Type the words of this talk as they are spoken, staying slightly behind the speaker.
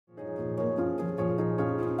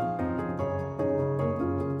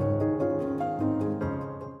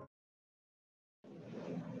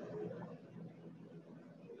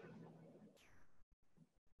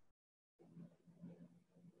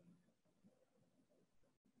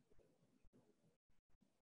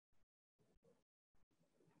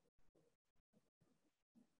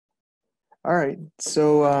All right.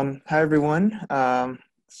 So, hi everyone.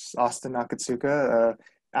 It's Austin Nakatsuka,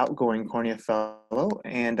 outgoing Cornea fellow,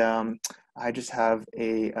 and I just have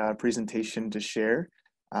a presentation to share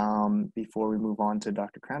before we move on to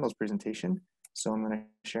Dr. Crandall's presentation. So I'm going to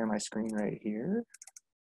share my screen right here.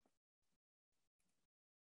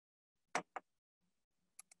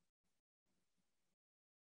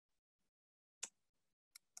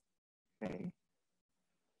 Okay.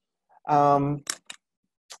 Um,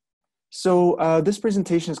 this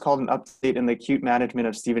presentation is called an update in the acute management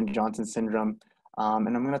of Stevens-Johnson syndrome.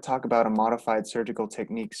 And I'm going to talk about a modified surgical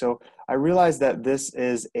technique. So I realize that this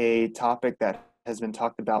is a topic that has been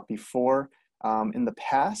talked about before in the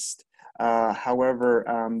past. However,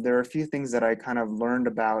 there are a few things that I kind of learned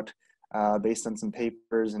about based on some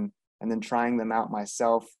papers and then trying them out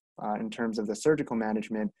myself in terms of the surgical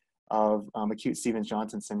management of acute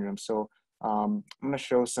Stevens-Johnson syndrome. I'm going to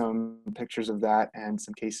show some pictures of that and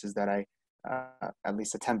some cases that I at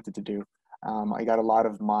least attempted to do. I got a lot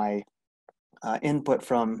of my input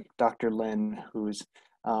from Dr. Lin, who's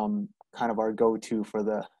kind of our go-to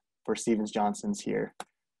for Stevens-Johnson's here.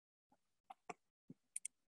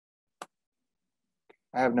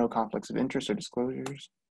 I have no conflicts of interest or disclosures.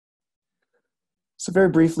 So very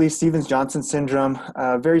briefly, Stevens-Johnson syndrome,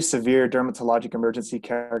 very severe dermatologic emergency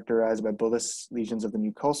characterized by bullous lesions of the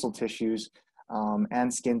mucosal tissues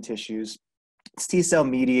and skin tissues. It's T-cell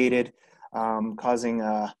mediated, causing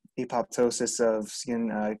apoptosis of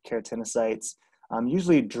skin keratinocytes,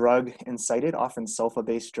 usually drug incited, often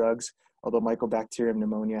sulfa-based drugs, although Mycobacterium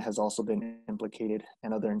pneumonia has also been implicated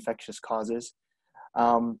and other infectious causes.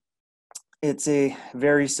 It's a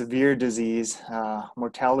very severe disease,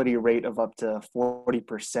 mortality rate of up to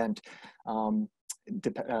 40%,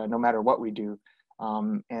 no matter what we do.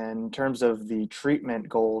 And in terms of the treatment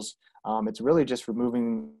goals, it's really just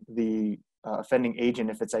removing the offending agent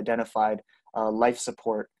if it's identified, life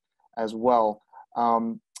support as well.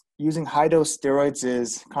 Using high-dose steroids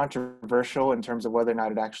is controversial in terms of whether or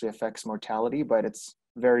not it actually affects mortality, but it's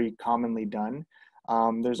very commonly done.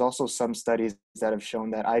 There's also some studies that have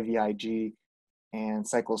shown that IVIG and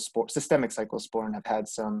systemic cyclosporin have had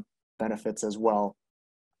some benefits as well.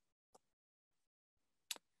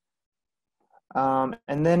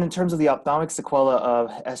 And then in terms of the ophthalmic sequela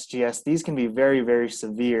of SGS, these can be very, very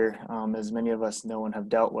severe, as many of us know and have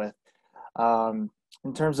dealt with.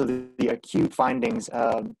 In terms of the acute findings,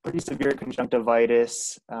 pretty severe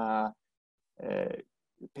conjunctivitis.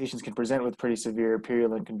 Patients can present with pretty severe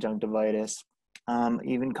purulent conjunctivitis,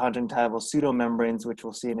 even conjunctival pseudomembranes, which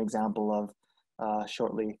we'll see an example of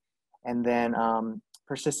shortly. And then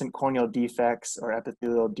persistent corneal defects or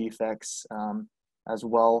epithelial defects as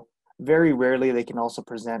well. Very rarely, they can also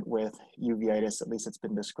present with uveitis, at least it's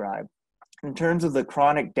been described. In terms of the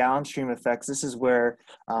chronic downstream effects, this is where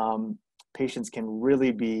patients can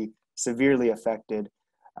really be severely affected.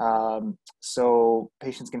 So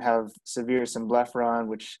patients can have severe symblepharon,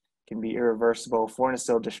 which can be irreversible,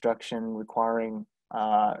 foreign-cell destruction requiring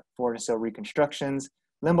foreign-cell reconstructions,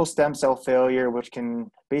 limbal stem cell failure, which can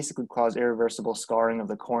basically cause irreversible scarring of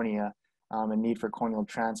the cornea and need for corneal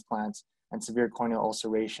transplants, and severe corneal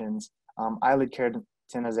ulcerations, eyelid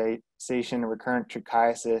keratinization, recurrent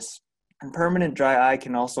trichiasis, and permanent dry eye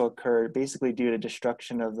can also occur basically due to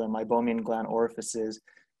destruction of the meibomian gland orifices,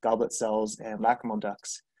 goblet cells, and lacrimal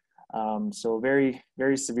ducts. So very,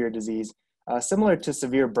 very severe disease, similar to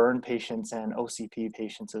severe burn patients and OCP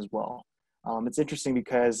patients as well. It's interesting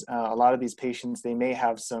because a lot of these patients, they may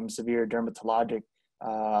have some severe dermatologic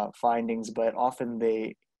findings, but often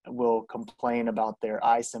they will complain about their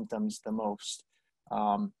eye symptoms the most,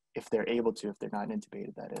 if they're able to, if they're not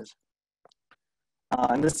intubated, that is.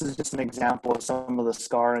 And this is just an example of some of the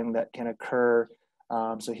scarring that can occur.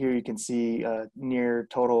 So here you can see near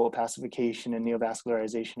total opacification and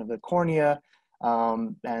neovascularization of the cornea.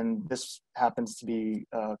 And this happens to be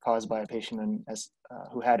caused by a patient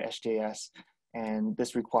who had SJS. And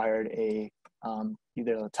this required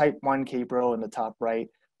either a type 1 capro in the top right,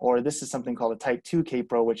 or this is something called a type 2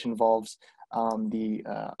 capro, which involves the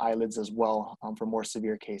eyelids as well for more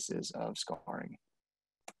severe cases of scarring.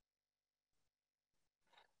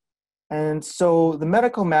 And so the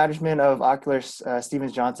medical management of ocular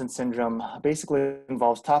Stevens-Johnson syndrome basically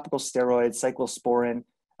involves topical steroids, cyclosporin,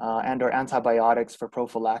 and or antibiotics for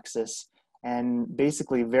prophylaxis, and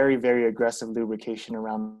basically very, very aggressive lubrication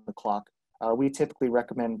around the clock. We typically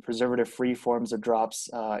recommend preservative-free forms of drops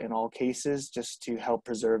in all cases, just to help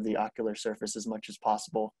preserve the ocular surface as much as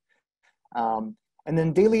possible. And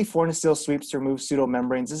then daily Fornicil sweeps to remove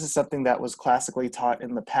pseudomembranes. This is something that was classically taught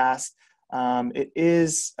in the past. It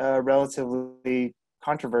is relatively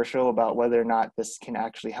controversial about whether or not this can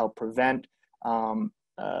actually help prevent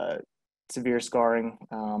severe scarring,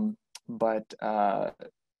 but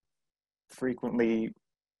frequently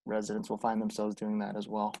residents will find themselves doing that as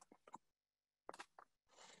well.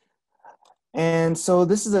 And so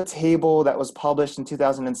this is a table that was published in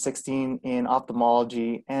 2016 in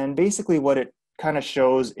Ophthalmology, and basically what it kind of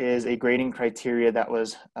shows is a grading criteria that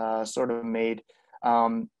was sort of made,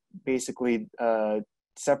 basically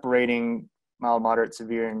separating mild, moderate,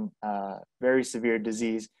 severe, and very severe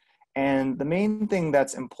disease. And the main thing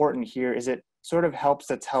that's important here is it sort of helps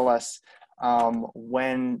to tell us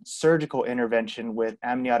when surgical intervention with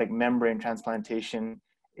amniotic membrane transplantation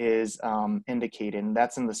is indicated, and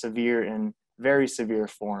that's in the severe and very severe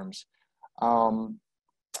forms.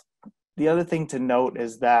 The other thing to note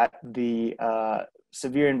is that the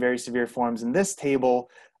severe and very severe forms in this table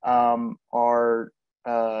are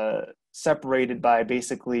separated by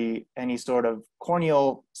basically any sort of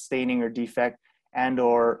corneal staining or defect and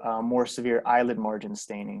or more severe eyelid margin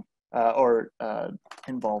staining or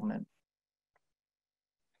involvement.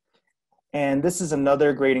 And this is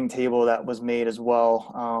another grading table that was made as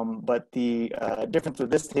well, but the difference with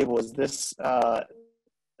this table is this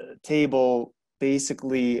table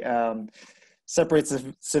basically separates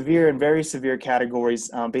the severe and very severe categories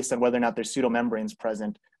based on whether or not there's pseudomembranes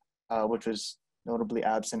present, which was notably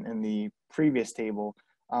absent in the previous table.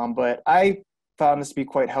 But I found this to be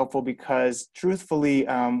quite helpful because truthfully,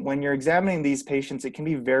 when you're examining these patients, it can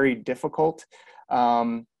be very difficult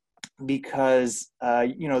because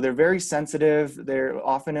you know, they're very sensitive, they're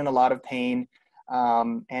often in a lot of pain,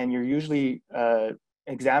 and you're usually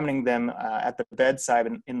examining them at the bedside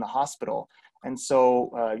in the hospital. And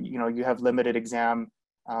so, you know, you have limited exam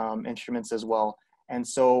instruments as well. And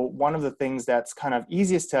so one of the things that's kind of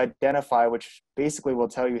easiest to identify, which basically will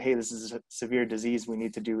tell you, hey, this is a severe disease, we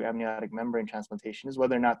need to do amniotic membrane transplantation, is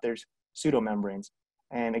whether or not there's pseudomembranes.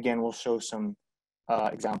 And again, we'll show some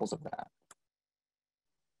examples of that.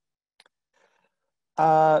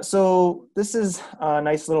 So this is a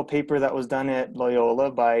nice little paper that was done at Loyola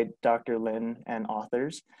by Dr. Lin and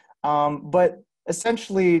authors. But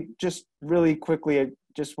essentially, just really quickly, I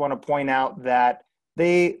just want to point out that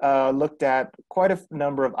they looked at quite a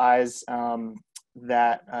number of eyes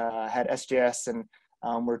that had SJS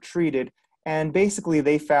and were treated. And basically,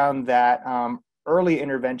 they found that early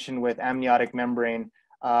intervention with amniotic membrane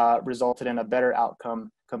resulted in a better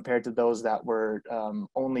outcome compared to those that were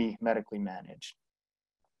only medically managed.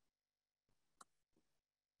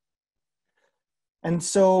 And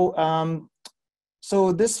so,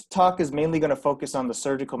 so this talk is mainly going to focus on the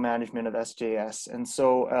surgical management of SJS. And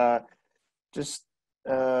so just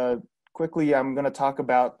quickly, I'm going to talk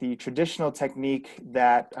about the traditional technique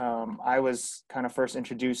that I was kind of first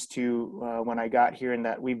introduced to when I got here and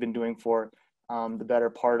that we've been doing for the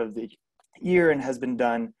better part of the year and has been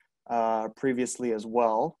done previously as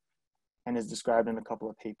well and is described in a couple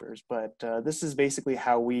of papers. But this is basically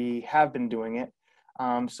how we have been doing it.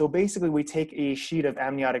 So basically we take a sheet of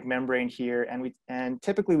amniotic membrane here and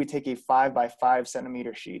typically we take a 5 by 5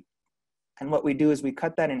 centimeter sheet. And what we do is we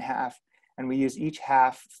cut that in half and we use each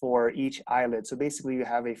half for each eyelid. So basically you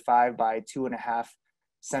have a 5 by 2.5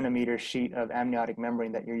 centimeter sheet of amniotic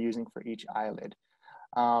membrane that you're using for each eyelid.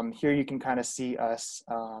 Here you can kind of see us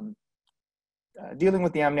dealing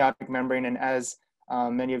with the amniotic membrane, and as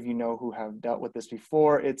many of you know who have dealt with this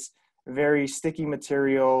before, it's very sticky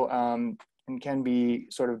material and can be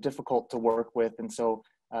sort of difficult to work with. And so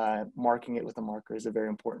marking it with a marker is a very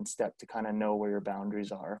important step to kind of know where your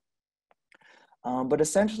boundaries are. But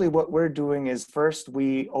essentially what we're doing is first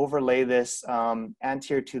we overlay this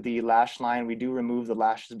anterior to the lash line. We do remove the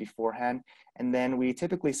lashes beforehand, and then we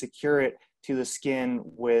typically secure it to the skin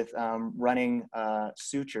with running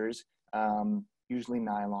sutures, usually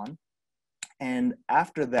nylon. And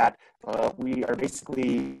after that, we are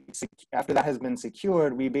basically, after that has been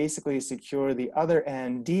secured, we basically secure the other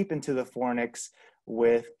end deep into the fornix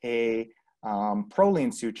with a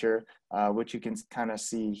proline suture, which you can kind of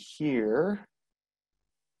see here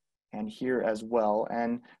and here as well.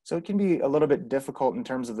 And so it can be a little bit difficult in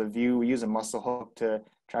terms of the view. We use a muscle hook to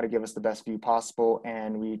try to give us the best view possible,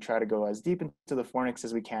 and we try to go as deep into the fornix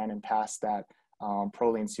as we can and past that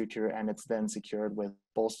proline suture, and it's then secured with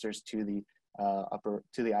bolsters to the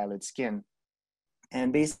to the eyelid skin.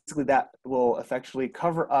 And basically that will effectually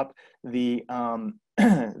cover up the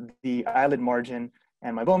the eyelid margin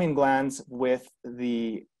and meibomian glands with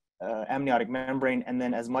the amniotic membrane, and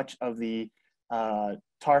then as much of the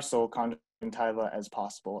tarsal conjunctiva as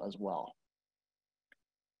possible as well.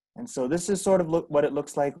 And so this is sort of what it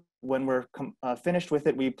looks like when we're finished with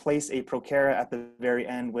it, we place a procara at the very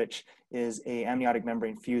end, which is a amniotic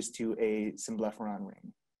membrane fused to a symblepharon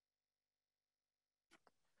ring.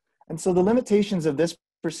 And so the limitations of this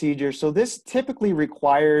procedure, so this typically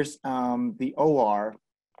requires the OR.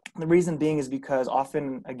 The reason being is because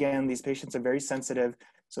often, again, these patients are very sensitive,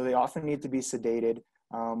 so they often need to be sedated.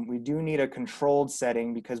 We do need a controlled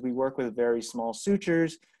setting because we work with very small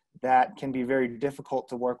sutures that can be very difficult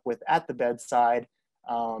to work with at the bedside,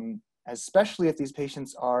 especially if these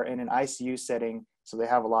patients are in an ICU setting. So they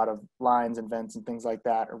have a lot of lines and vents and things like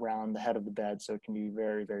that around the head of the bed. So it can be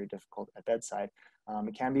very, very difficult at bedside.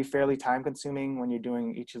 It can be fairly time consuming when you're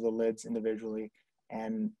doing each of the lids individually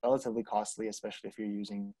and relatively costly, especially if you're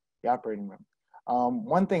using the operating room.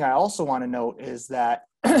 One thing I also want to note is that,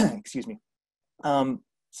 excuse me,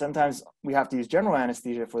 sometimes we have to use general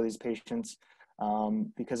anesthesia for these patients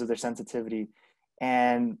because of their sensitivity.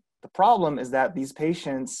 And the problem is that these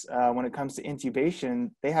patients, when it comes to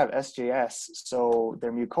intubation, they have SJS, so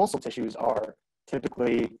their mucosal tissues are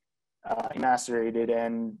typically emasculated.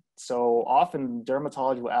 And so often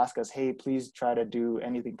dermatology will ask us, hey, please try to do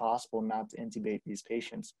anything possible not to intubate these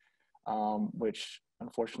patients, which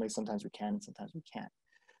unfortunately sometimes we can and sometimes we can't.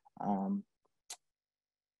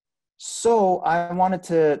 So I wanted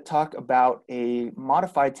to talk about a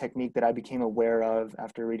modified technique that I became aware of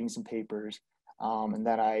after reading some papers, and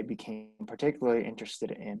that I became particularly interested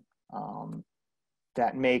in,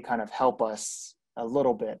 that may kind of help us a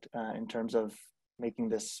little bit in terms of making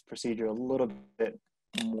this procedure a little bit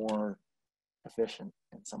more efficient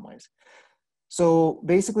in some ways. So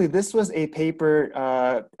basically this was a paper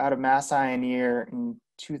out of Mass Eye and Ear in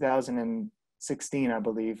 2016, I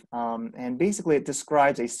believe. And basically it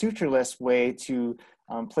describes a sutureless way to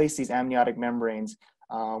place these amniotic membranes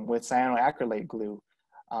with cyanoacrylate glue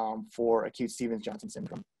for acute Stevens-Johnson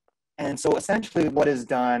syndrome. And so essentially what is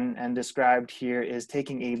done and described here is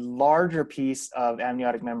taking a larger piece of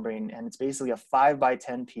amniotic membrane, and it's basically a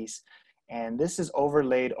 5x10 piece. And this is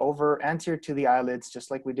overlaid over anterior to the eyelids, just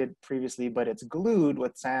like we did previously, but it's glued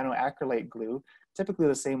with cyanoacrylate glue, typically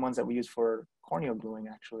the same ones that we use for corneal gluing,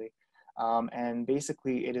 actually. And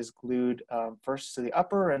basically it is glued first to the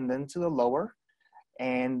upper and then to the lower.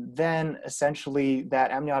 And then essentially that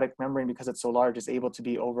amniotic membrane, because it's so large, is able to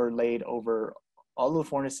be overlaid over all the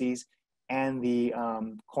fornices and the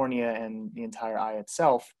cornea and the entire eye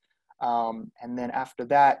itself. And then after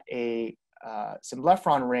that, a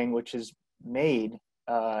symblepharon ring, which is made,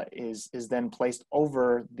 is then placed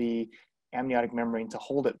over the amniotic membrane to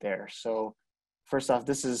hold it there. So first off,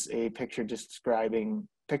 this is a picture just describing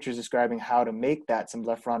how to make that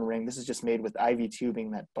symblepharon ring. This is just made with IV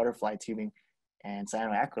tubing, that butterfly tubing, and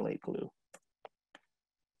cyanoacrylate glue.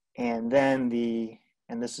 And then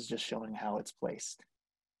this is just showing how it's placed.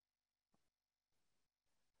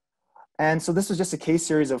 And so this was just a case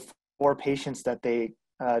series of 4 patients that they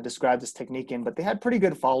described this technique in, but they had pretty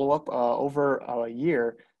good follow-up over a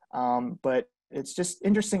year. But it's just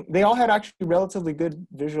interesting. They all had actually relatively good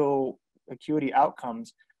visual acuity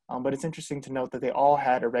outcomes, but it's interesting to note that they all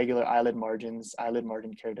had irregular eyelid margins, eyelid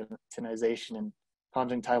margin keratinization, and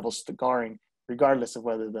conjunctival scarring, regardless of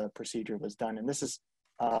whether the procedure was done. And this is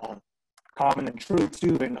common and true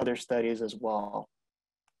too in other studies as well.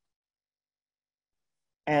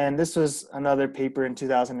 And this was another paper in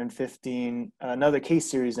 2015, another case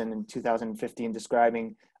series in 2015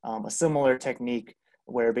 describing a similar technique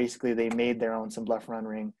where basically they made their own symblepharon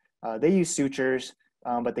ring. They used sutures,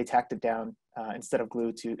 but they tacked it down instead of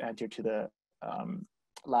glue to anterior to the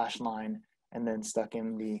lash line, and then stuck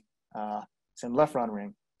in the symblepharon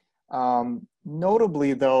ring.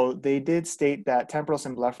 Notably though, they did state that temporal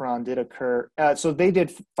symblepharon did occur. So they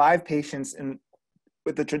did 5 patients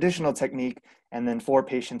with the traditional technique and then 4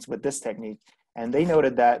 patients with this technique. And they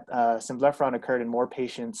noted that symblepharon occurred in more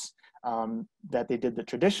patients that they did the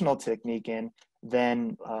traditional technique in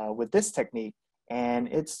than with this technique. And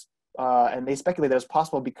and they speculate that it's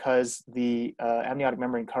possible because the amniotic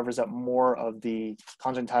membrane covers up more of the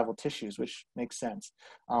conjunctival tissues, which makes sense.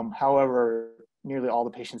 However, nearly all the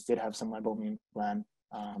patients did have some meibomian gland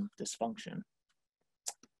dysfunction.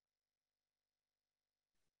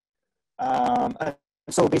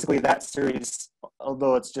 So basically that series,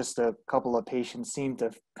 although it's just a couple of patients, seemed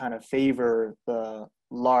to kind of favor the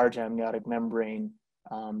large amniotic membrane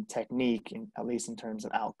technique, at least in terms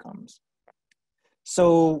of outcomes.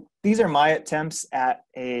 So these are my attempts at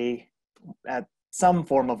some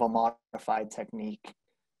form of a modified technique.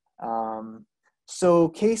 So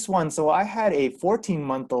case 1, so I had a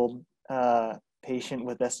 14-month-old patient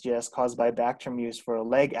with SJS caused by Bactrim use for a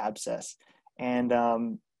leg abscess. And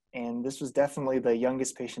this was definitely the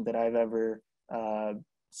youngest patient that I've ever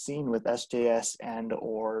seen with SJS and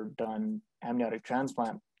or done amniotic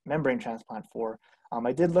transplant, membrane transplant for.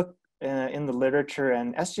 I did look in the literature,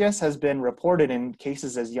 and SJS has been reported in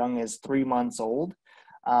cases as young as 3 months old.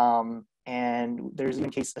 And there's even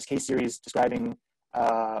a case series describing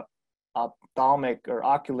ophthalmic or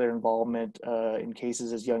ocular involvement in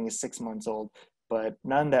cases as young as 6 months old, but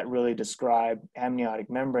none that really describe amniotic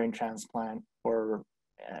membrane transplant for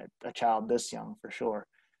a child this young for sure.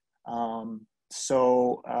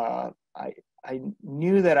 I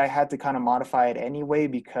knew that I had to kind of modify it anyway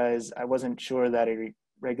because I wasn't sure that a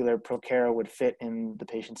regular Procera would fit in the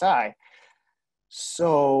patient's eye.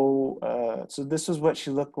 So this was what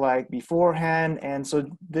she looked like beforehand, and so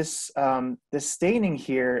this staining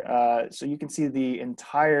here. So you can see the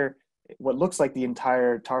entire, what looks like the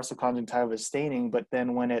entire tarsal conjunctiva is staining, but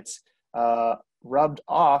then when it's rubbed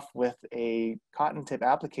off with a cotton tip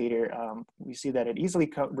applicator, we see that it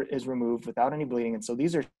easily is removed without any bleeding, and so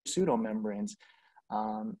these are pseudomembranes,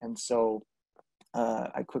 and so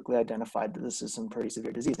I quickly identified that this is some pretty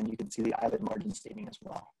severe disease, and you can see the eyelid margin staining as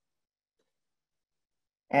well.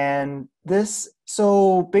 And this,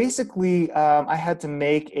 so basically, I had to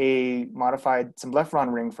make a modified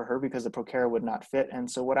symblepharon ring for her because the Procera would not fit. And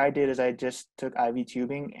so what I did is I just took IV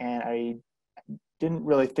tubing, and I didn't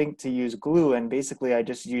really think to use glue. And basically, I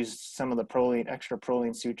just used some of the Prolene, extra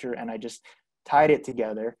Prolene suture, and I just tied it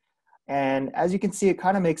together. And as you can see, it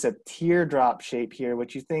kind of makes a teardrop shape here,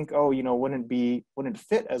 which you think, oh, you know, wouldn't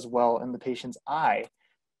fit as well in the patient's eye.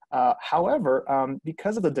 However,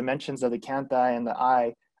 because of the dimensions of the canthi and the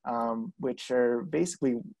eye, which are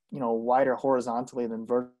basically, you know, wider horizontally than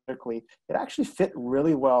vertically, it actually fit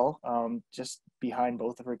really well just behind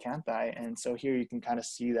both of her canthi. And so here you can kind of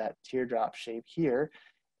see that teardrop shape here.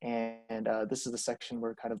 And this is the section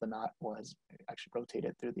where kind of the knot was actually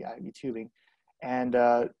rotated through the IV tubing. And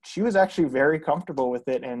she was actually very comfortable with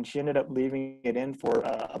it, and she ended up leaving it in for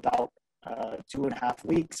about 2.5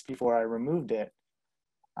 weeks before I removed it.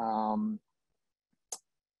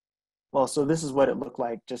 Well, so this is what it looked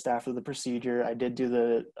like just after the procedure. I did do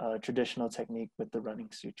the traditional technique with the running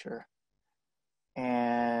suture.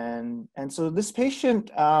 And so this patient,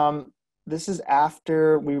 this is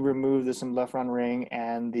after we removed the symblepharon ring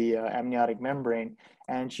and the amniotic membrane,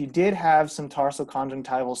 and she did have some tarsal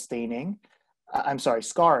conjunctival staining,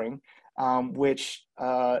 scarring, which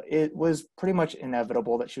it was pretty much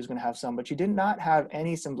inevitable that she was going to have some, but she did not have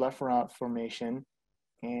any symblepharon formation.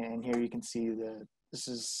 And here you can see this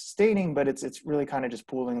is staining, but it's really kind of just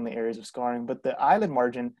pooling in the areas of scarring. But the eyelid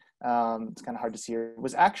margin, it's kind of hard to see here,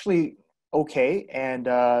 was actually okay. And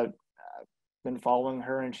been following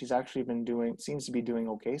her, and she's actually seems to be doing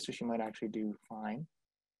okay. So she might actually do fine.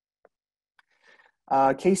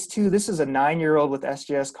 Case 2, this is a 9-year-old with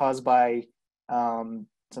SJS caused by some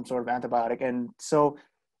sort of antibiotic. And so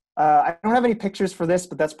I don't have any pictures for this,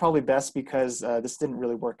 but that's probably best because this didn't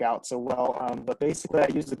really work out so well. But basically, I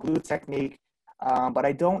used the glue technique, but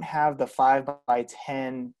I don't have the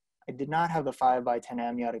 5x10. I did not have the 5x10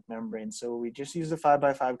 amniotic membrane. So we just used the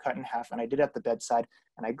 5x5 cut in half, and I did it at the bedside.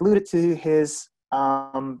 And I glued it to his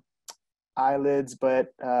eyelids, but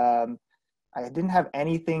I didn't have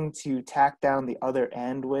anything to tack down the other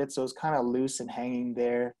end with. So it was kind of loose and hanging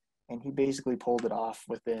there. And he basically pulled it off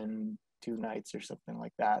within 2 nights or something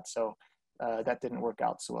like that. So that didn't work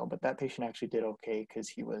out so well, but that patient actually did okay because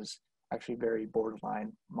he was actually very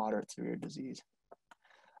borderline moderate severe disease.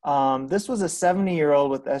 This was a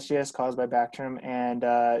 70-year-old with SJS caused by bacterium, and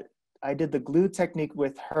I did the glue technique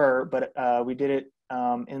with her, but we did it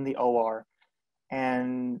in the OR.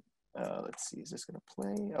 And let's see, is this gonna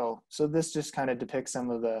play? Oh, so this just kind of depicts some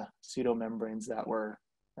of the pseudomembranes that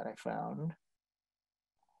I found.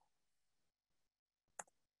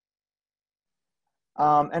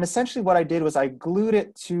 And essentially what I did was I glued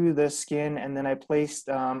it to the skin, and then I placed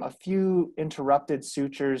a few interrupted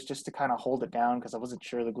sutures just to kind of hold it down because I wasn't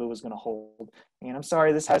sure the glue was going to hold. And I'm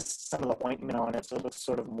sorry, this has some of the ointment on it, so it looks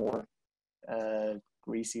sort of more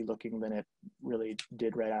greasy looking than it really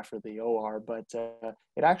did right after the OR, but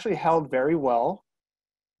it actually held very well.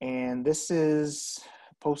 And this is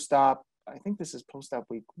post-op, I think this is post-op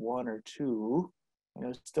week 1 or 2, and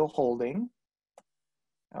it's still holding.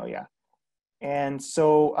 Oh yeah. And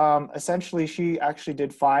so essentially she actually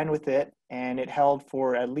did fine with it, and it held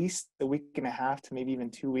for at least a week and a half to maybe even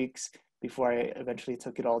 2 weeks before I eventually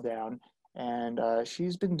took it all down. And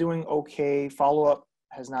she's been doing okay. Follow-up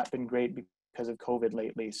has not been great because of COVID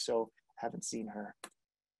lately, so haven't seen her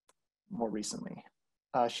more recently.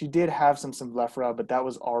 She did have some symblephara, but that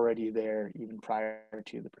was already there even prior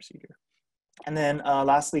to the procedure. And then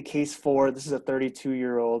lastly, case 4, this is a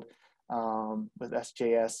 32-year-old with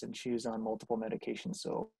SJS, and she was on multiple medications,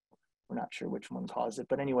 so we're not sure which one caused it.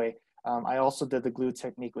 But anyway, I also did the glue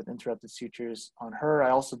technique with interrupted sutures on her. I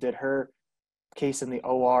also did her case in the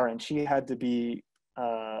OR, and she had to be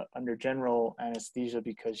under general anesthesia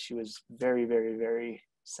because she was very, very, very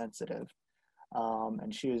sensitive.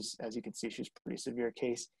 And she was, as you can see, she was a pretty severe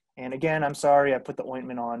case. And again, I'm sorry I put the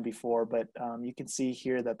ointment on before, but you can see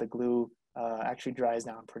here that the glue actually dries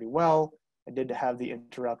down pretty well. I did have the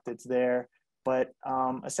interrupteds there, but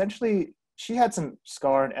essentially she had some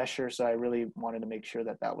scar and Escher, so I really wanted to make sure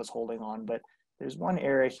that that was holding on. But there's one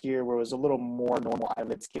area here where it was a little more normal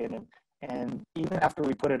eyelid skin, and even after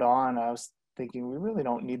we put it on, I was thinking we really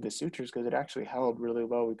don't need the sutures because it actually held really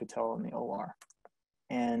well. We could tell in the OR.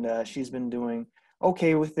 And she's been doing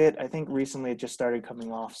okay with it. I think recently it just started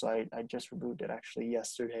coming off, so I just removed it actually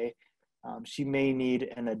yesterday. She may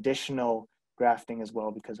need an additional grafting as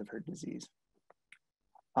well because of her disease.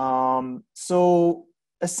 So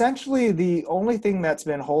essentially the only thing that's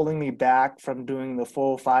been holding me back from doing the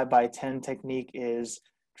full 5x10 technique is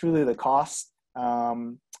truly the cost.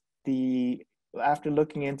 After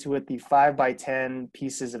looking into it, the 5x10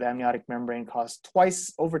 pieces of amniotic membrane cost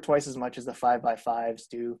over twice as much as the 5x5s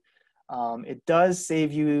do. It does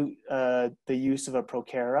save you the use of a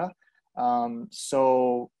Procara.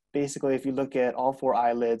 So basically, if you look at all 4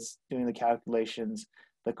 eyelids, doing the calculations,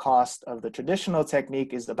 the cost of the traditional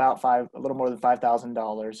technique is about a little more than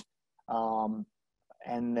 $5,000.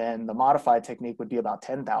 And then the modified technique would be about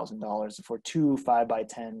 $10,000 for 2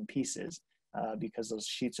 5x10 pieces because those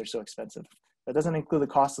sheets are so expensive. That doesn't include the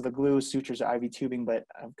cost of the glue, sutures, or IV tubing, but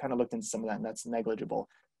I've kind of looked into some of that, and that's negligible.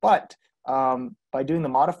 But by doing the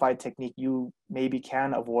modified technique, you maybe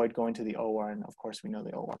can avoid going to the OR, and of course, we know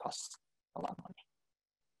the OR costs a lot of money.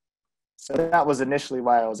 So that was initially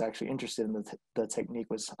why I was actually interested in the technique.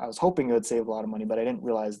 I was hoping it would save a lot of money, but I didn't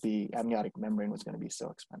realize the amniotic membrane was going to be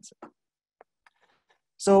so expensive.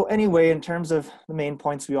 So anyway, in terms of the main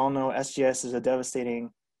points, we all know SJS is a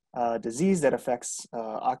devastating disease that affects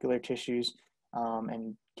ocular tissues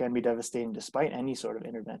and can be devastating despite any sort of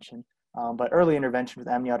intervention. But early intervention with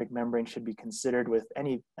amniotic membrane should be considered with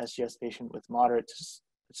any SJS patient with moderate to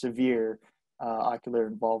severe ocular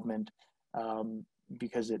involvement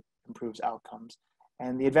because it improves outcomes.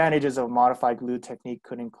 And the advantages of a modified glue technique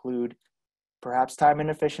could include perhaps time and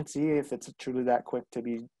efficiency, if it's truly that quick to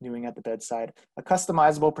be doing at the bedside, a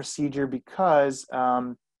customizable procedure because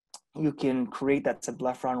you can create that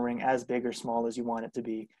symblepharon ring as big or small as you want it to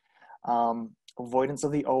be. Avoidance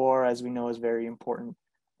of the OR, as we know, is very important.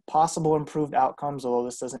 Possible improved outcomes, although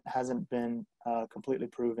this hasn't been completely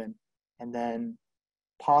proven. And then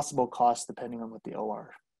possible costs depending on what the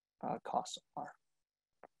OR costs are.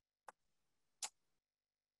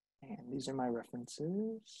 And these are my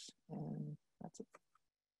references, and that's it.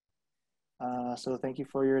 So thank you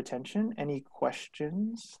for your attention. Any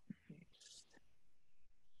questions?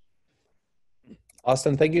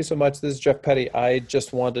 Austin, thank you so much. This is Jeff Petty. I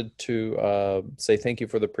just wanted to say thank you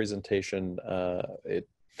for the presentation.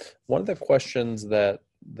 One of the questions that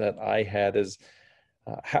I had is,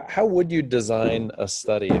 how would you design a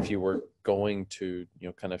study if you were going to,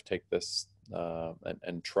 kind of take this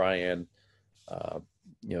and try and,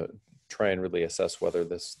 try and really assess whether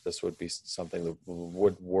this would be something that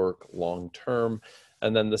would work long term?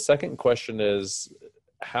 And then the second question is,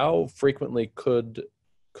 how frequently could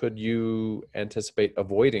you anticipate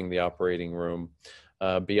avoiding the operating room?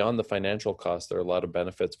 Beyond the financial cost, there are a lot of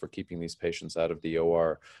benefits for keeping these patients out of the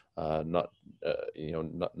OR, not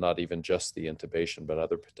even just the intubation, but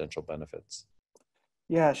other potential benefits.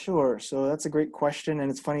 Yeah, sure. So that's a great question.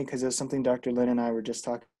 And it's funny because it's something Dr. Lin and I were just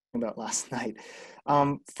talking about last night.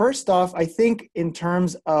 First off, I think in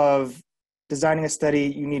terms of designing a study,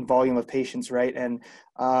 you need volume of patients, right? And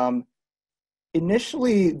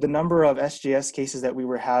initially, the number of SJS cases that we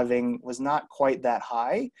were having was not quite that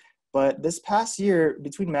high, but this past year,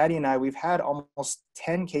 between Maddie and I, we've had almost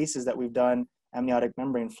 10 cases that we've done amniotic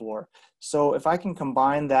membrane for. So if I can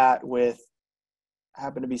combine that with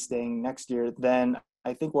happen to be staying next year, then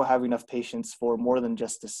I think we'll have enough patients for more than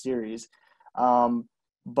just a series.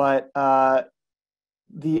 But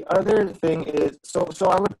the other thing is, so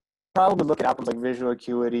I would probably look at outcomes like visual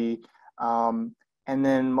acuity, and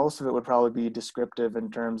then most of it would probably be descriptive in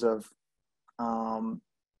terms of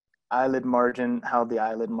eyelid margin, how the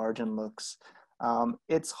eyelid margin looks.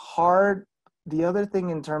 It's hard. The other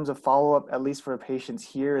thing in terms of follow-up, at least for patients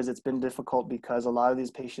here, is it's been difficult because a lot of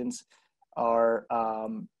these patients are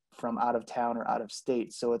from out of town or out of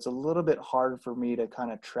state. So it's a little bit hard for me to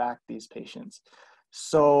kind of track these patients.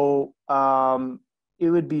 So it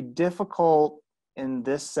would be difficult in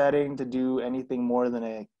this setting to do anything more than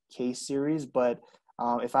a case series, but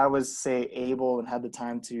if I was, say, able and had the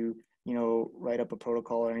time to, write up a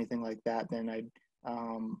protocol or anything like that, then I'd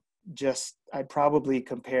probably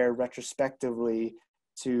compare retrospectively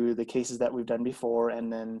to the cases that we've done before,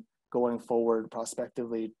 and then going forward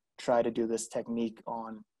prospectively try to do this technique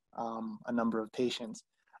on a number of patients.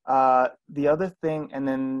 The other thing, and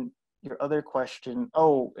then your other question,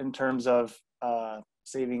 in terms of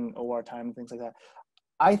saving OR time and things like that,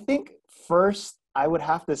 I think first I would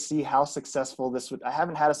have to see how successful this would. I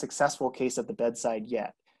haven't had a successful case at the bedside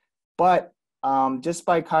yet, but just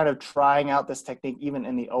by kind of trying out this technique, even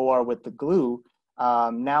in the OR with the glue,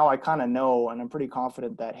 now I kind of know, and I'm pretty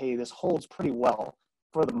confident that, hey, this holds pretty well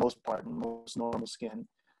for the most part in most normal skin.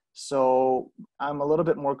 So I'm a little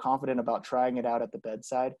bit more confident about trying it out at the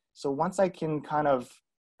bedside. So once I can kind of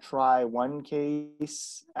try one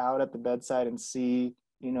case out at the bedside and see,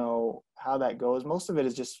 how that goes, most of it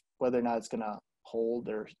is just whether or not it's going to hold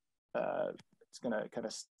or it's going to kind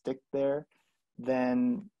of stick there,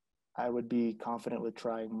 then I would be confident with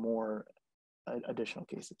trying more additional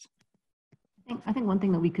cases. I think one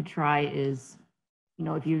thing that we could try is,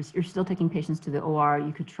 if you're still taking patients to the OR,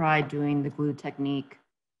 you could try doing the glue technique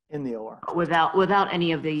in the OR without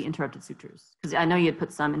any of the interrupted sutures. Because I know you had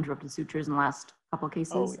put some interrupted sutures in the last couple of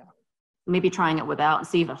cases. Oh, yeah. Maybe trying it without and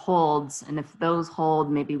see if it holds. And if those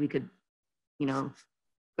hold, maybe we could, go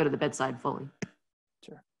to the bedside fully.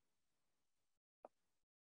 Sure.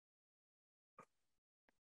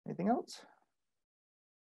 Anything else?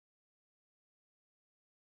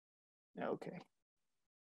 Okay.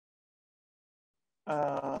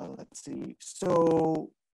 Let's see.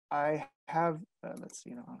 So I have, let's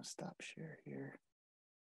see, I want to stop share here.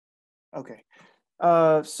 Okay.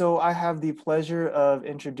 So I have the pleasure of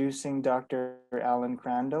introducing Dr. Alan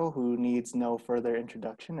Crandall, who needs no further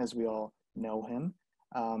introduction, as we all know him.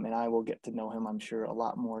 And I will get to know him, I'm sure, a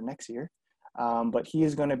lot more next year. But he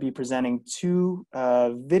is going to be presenting two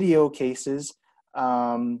video cases,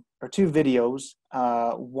 or two videos,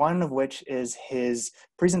 one of which is his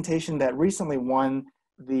presentation that recently won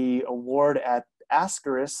the award at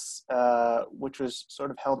Ascaris, which was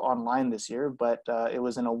sort of held online this year, but it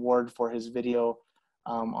was an award for his video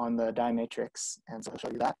on the dimatrix, and so I'll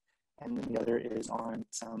show you that. And then the other is on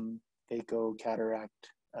some phaco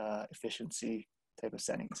cataract efficiency type of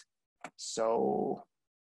settings. So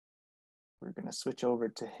we're going to switch over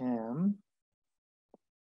to him.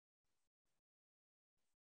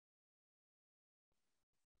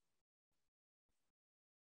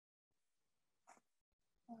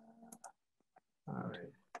 All right.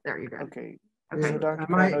 There you go. Okay. Okay. So Dr.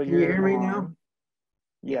 Can you hear me now?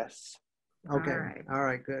 Yes. Okay. All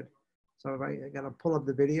right, good. So I got to pull up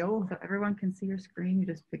the video. So everyone can see your screen. You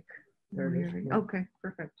just pick. There it is. Yeah. Okay,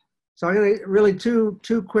 perfect. So I'm going to really two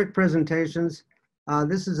quick presentations.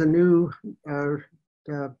 This is a new,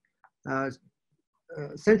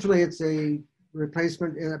 essentially it's a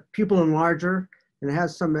replacement, pupil enlarger, and it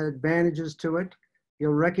has some advantages to it.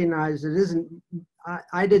 You'll recognize it isn't,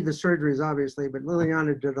 I did the surgeries obviously, but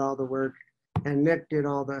Liliana did all the work and Nick did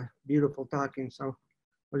all the beautiful talking. So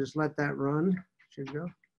we'll just let that run. Should go.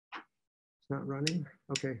 It's not running.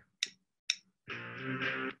 Okay.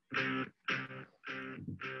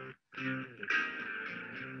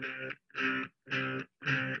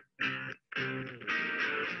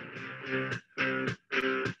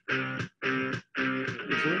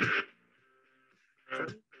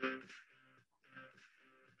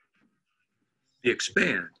 The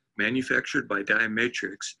Expand, manufactured by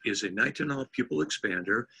Diamatrix, is a nitinol pupil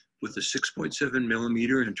expander with a 6.7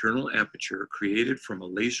 millimeter internal aperture created from a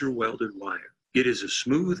laser welded wire. It is a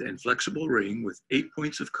smooth and flexible ring with 8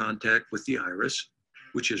 points of contact with the iris,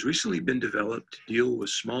 which has recently been developed to deal with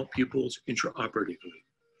small pupils intraoperatively.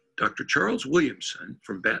 Dr. Charles Williamson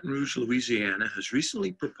from Baton Rouge, Louisiana, has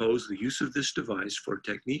recently proposed the use of this device for a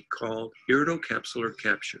technique called iridocapsular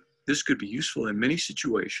capture. This could be useful in many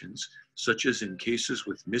situations, such as in cases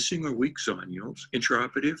with missing or weak zonules,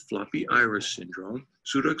 intraoperative floppy iris syndrome,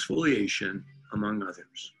 pseudoexfoliation, among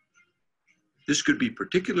others. This could be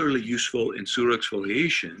particularly useful in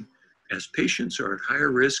pseudoexfoliation, as patients are at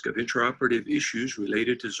higher risk of intraoperative issues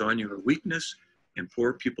related to zonular weakness and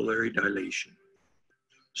poor pupillary dilation.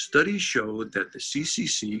 Studies showed that the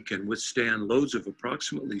CCC can withstand loads of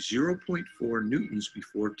approximately 0.4 newtons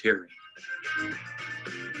before tearing.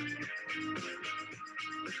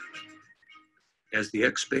 As the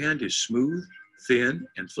Expand is smooth, thin,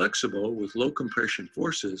 and flexible with low compression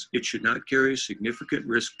forces, it should not carry a significant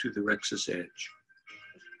risk to the rexus edge.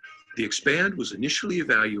 The Expand was initially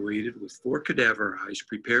evaluated with 4 cadaver eyes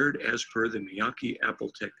prepared as per the Miyake apple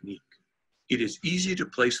technique. It is easy to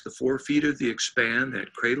place the 4 feet of the expand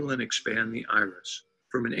that cradle and expand the iris.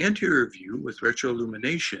 From an anterior view with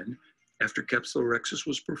retroillumination, after capsulorhexis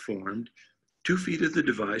was performed, 2 feet of the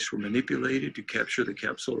device were manipulated to capture the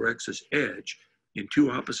capsulorhexis edge in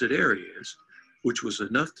 2 opposite areas, which was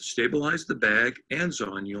enough to stabilize the bag and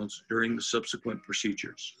zonules during the subsequent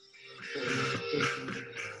procedures.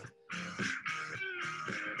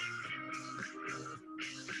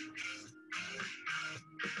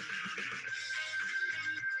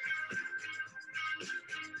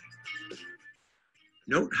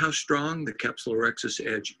 Note how strong the capsulorhexis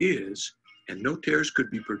edge is, and no tears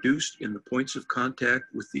could be produced in the points of contact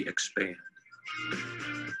with the expand.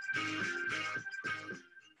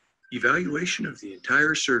 Evaluation of the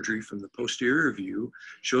entire surgery from the posterior view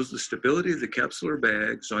shows the stability of the capsular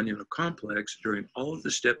bag zonular complex during all of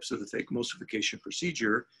the steps of the phacoemulsification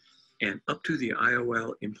procedure and up to the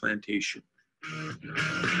IOL implantation.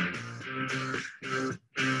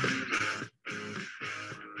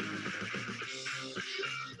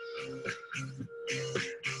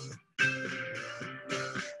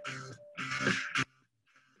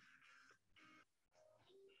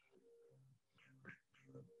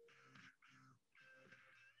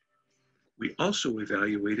 We also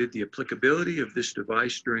evaluated the applicability of this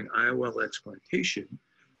device during IOL explantation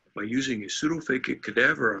by using a pseudophakic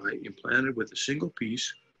cadaver eye implanted with a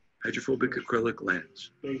single-piece hydrophobic acrylic lens.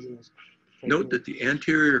 Note that the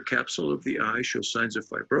anterior capsule of the eye shows signs of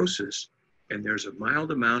fibrosis, and there's a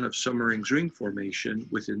mild amount of Summering's ring formation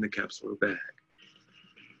within the capsular bag.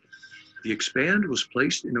 The expand was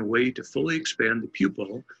placed in a way to fully expand the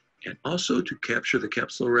pupil and also to capture the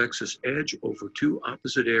capsulorhexis edge over 2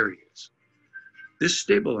 opposite areas. This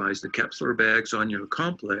stabilized the capsular bag zonular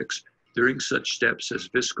complex during such steps as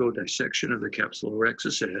viscodissection of the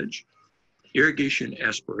capsulorhexis edge, irrigation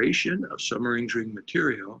aspiration of Summering's ring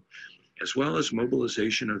material, as well as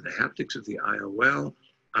mobilization of the haptics of the IOL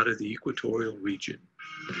out of the equatorial region.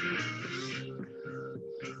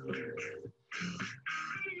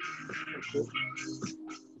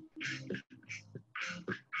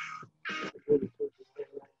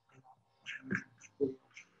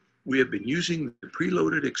 We have been using the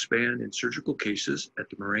preloaded expand in surgical cases at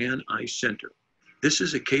the Moran Eye Center. This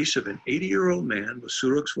is a case of an 80-year-old man with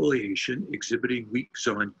pseudoexfoliation exhibiting weak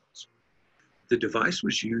zonules. The device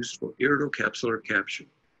was used for iridocapsular capture.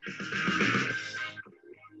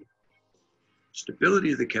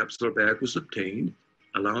 Stability of the capsular bag was obtained,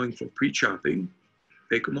 allowing for pre-chopping,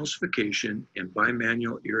 phacoemulsification, and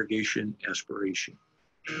bimanual irrigation aspiration.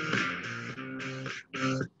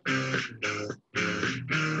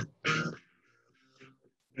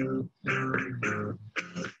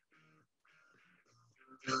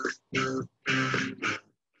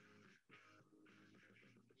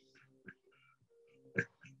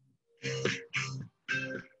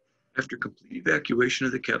 After complete evacuation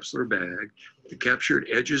of the capsular bag, the captured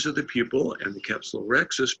edges of the pupil and the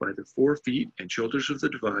capsulorhexis by the 4 feet and shoulders of the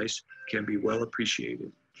device can be well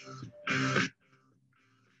appreciated.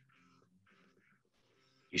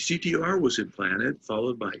 A CTR was implanted,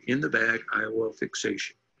 followed by in-the-bag IOL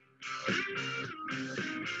fixation.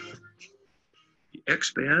 The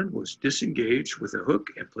expand was disengaged with a hook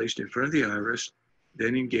and placed in front of the iris,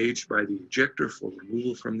 then engaged by the ejector for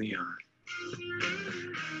removal from the eye.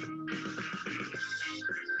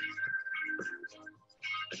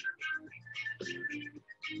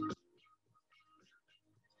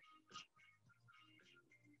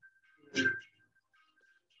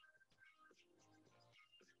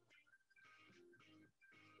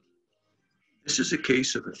 This is a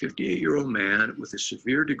case of a 58-year-old man with a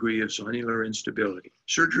severe degree of zonular instability.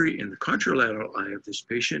 Surgery in the contralateral eye of this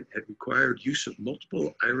patient had required use of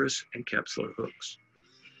multiple iris and capsular hooks.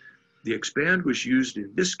 The expand was used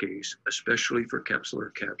in this case, especially for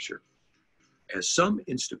capsular capture. As some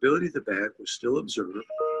instability of the bag was still observed,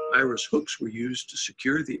 iris hooks were used to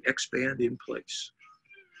secure the expand in place.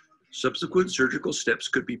 Subsequent surgical steps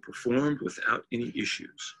could be performed without any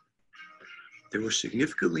issues. There was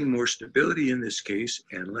significantly more stability in this case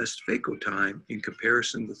and less phaco time in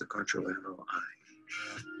comparison with the contralateral eye.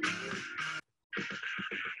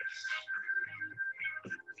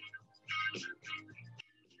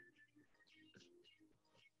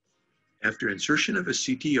 After insertion of a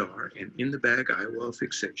CTR and in-the-bag IOL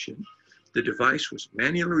fixation, the device was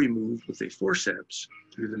manually removed with a forceps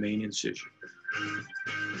through the main incision.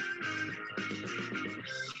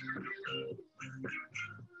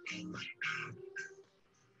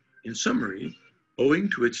 In summary, owing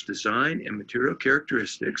to its design and material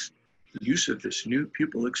characteristics, the use of this new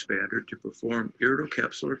pupil expander to perform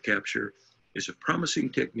iridocapsular capture is a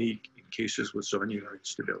promising technique in cases with zonular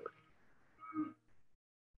instability.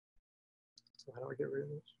 So how do I get rid of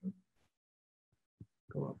this?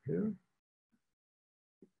 Go up here.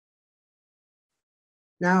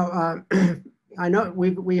 Now, I know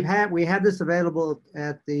we had this available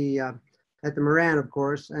at the Moran, of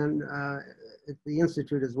course, and at the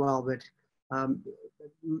Institute as well, but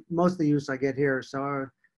most of the use I get here. So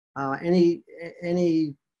any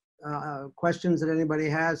questions that anybody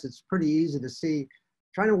has, it's pretty easy to see.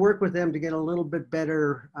 Trying to work with them to get a little bit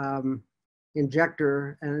better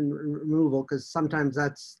injector and removal, because sometimes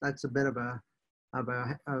that's a bit of a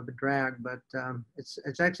drag, but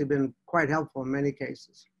it's actually been quite helpful in many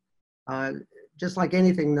cases. Just like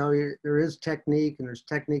anything though, there is technique and there's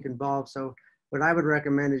technique involved. So what I would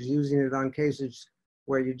recommend is using it on cases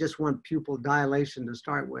where you just want pupil dilation to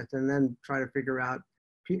start with, and then try to figure out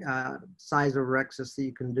size of rexus that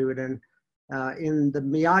you can do it in. In the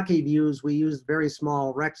Miyake views, we used very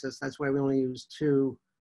small rexus. That's why we only used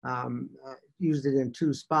used it in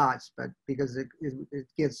 2 spots, but because it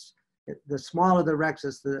gets, the smaller the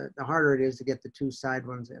rexus, the harder it is to get the 2 side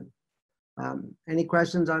ones in. Any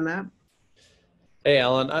questions on that? Hey,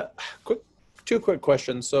 Alan, 2 quick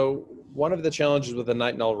questions. So one of the challenges with the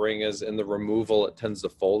nitinol ring is in the removal, it tends to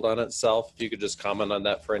fold on itself. If you could just comment on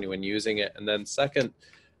that for anyone using it. And then second,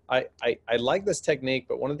 I like this technique,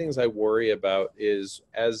 but one of the things I worry about is,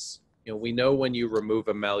 as you know, we know when you remove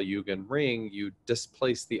a Malyugin ring, you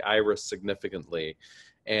displace the iris significantly.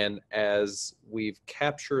 And as we've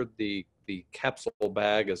captured the capsule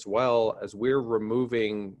bag as well, as we're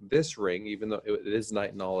removing this ring, even though it is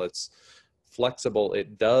nitinol, it's flexible,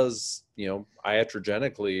 it does, you know,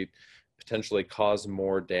 iatrogenically potentially cause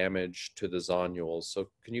more damage to the zonules. So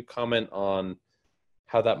can you comment on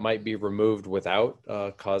how that might be removed without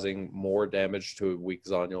causing more damage to weak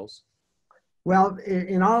zonules? Well,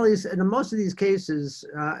 in all these, in most of these cases,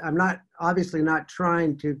 I'm obviously not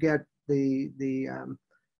trying to get the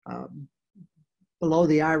below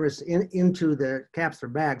the iris into the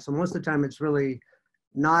capsular bag. So most of the time, it's really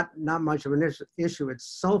not much of an issue.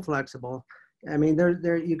 It's so flexible. I mean,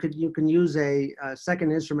 you can use a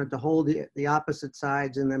second instrument to hold the opposite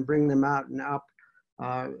sides and then bring them out and up.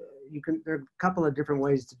 There are a couple of different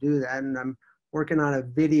ways to do that, and I'm working on a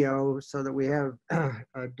video so that we have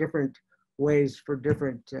different ways for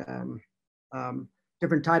different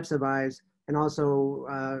types of eyes. And also,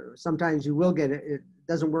 sometimes you will get it. It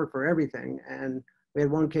doesn't work for everything. And we had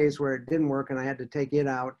one case where it didn't work, and I had to take it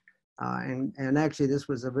out. And actually, this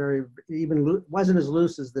was a very wasn't as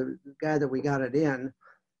loose as the guy that we got it in,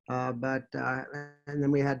 and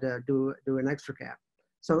then we had to do an extra cap.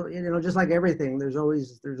 So, you know, just like everything, there's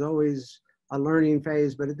always a learning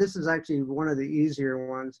phase, but this is actually one of the easier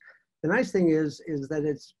ones. The nice thing is that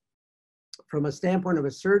it's, from a standpoint of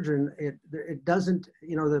a surgeon, it doesn't,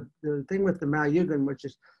 you know, the thing with the Malyugin, which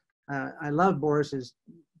is, I love Boris's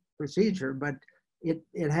procedure, but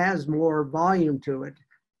it has more volume to it,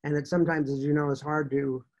 and it sometimes, as you know, is hard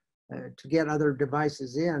to get other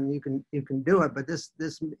devices in. You can do it, but this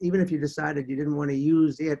even if you decided you didn't want to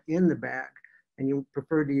use it in the bag and you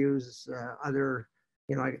prefer to use other,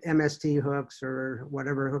 you know, like MST hooks or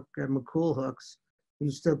whatever hook, McCool hooks, you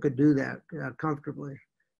still could do that comfortably.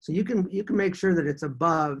 So you can make sure that it's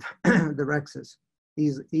above the rexus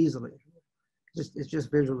easily. It's just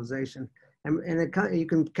visualization, and you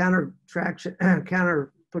can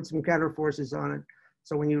put some counter forces on it.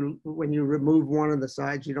 So when you remove one of the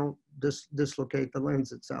sides, you don't dislocate the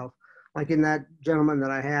lens itself. Like in that gentleman that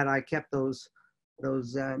I had, I kept those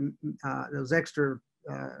extra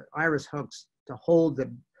iris hooks to hold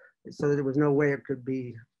them, so that there was no way it could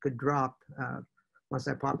drop once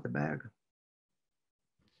I popped the bag.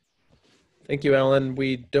 Thank you, Alan.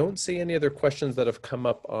 We don't see any other questions that have come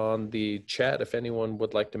up on the chat. If anyone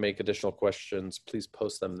would like to make additional questions, please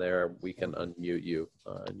post them there. We can unmute you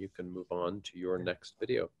and you can move on to your next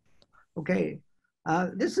video. Okay.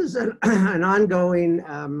 This is an ongoing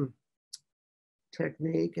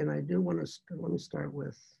technique, and I do want to, let me start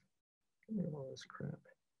with all this crap.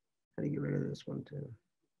 How do you get rid of this one too?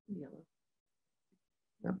 Yellow.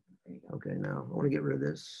 Yep. Okay, now I want to get rid of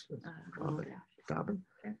this. Stop it.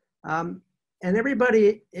 Okay. And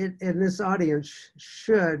everybody in this audience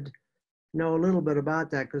should know a little bit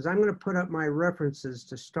about that, because I'm going to put up my references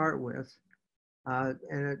to start with,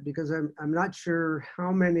 because I'm not sure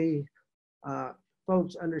how many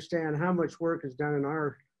folks understand how much work is done in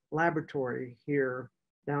our laboratory here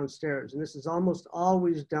downstairs. And this is almost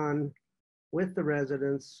always done with the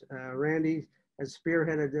residents. Randy has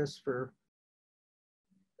spearheaded this for,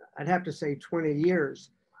 I'd have to say, 20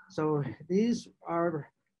 years. So these are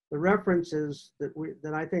the references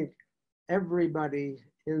that I think everybody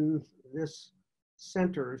in this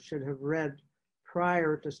center should have read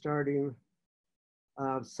prior to starting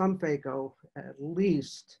some phaco at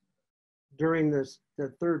least during the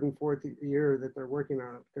third and fourth year that they're working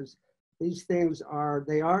on it, because these things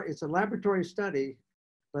it's a laboratory study,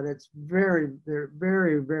 but they're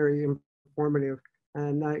very, very informative.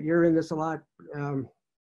 And you're in this a lot.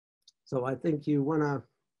 So I think you want to,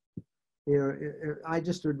 I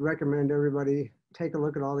just would recommend everybody take a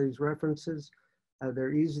look at all these references.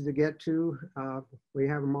 They're easy to get to. We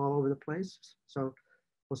have them all over the place. So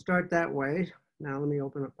we'll start that way. Now let me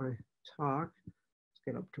open up my talk. Let's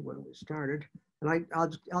get up to when we started. And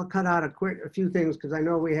I'll cut out a few things because I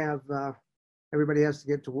know we have, everybody has to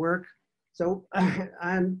get to work. So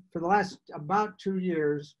for the last about 2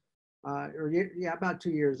 years, about 2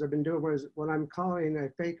 years, I've been doing what I'm calling a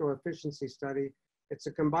phaco efficiency study. It's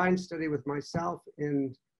a combined study with myself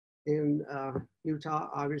in Utah,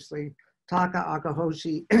 obviously, Taka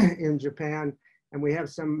Akahoshi in Japan, and we have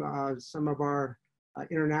some of our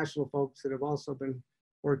international folks that have also been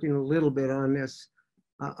working a little bit on this.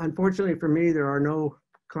 Unfortunately for me, there are no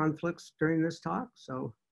conflicts during this talk,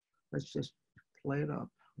 so let's just play it up.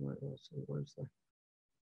 Let's see, where's the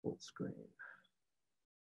full screen?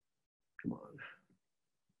 Come on.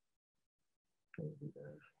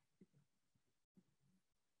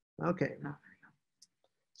 Okay.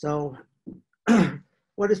 So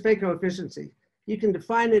what is phaco efficiency? You can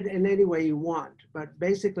define it in any way you want, but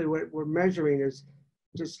basically what we're measuring is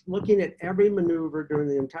just looking at every maneuver during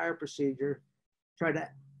the entire procedure, try to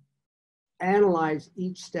analyze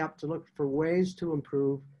each step to look for ways to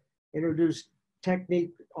improve, introduce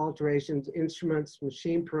technique alterations, instruments,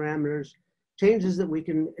 machine parameters, changes that we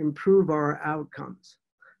can improve our outcomes.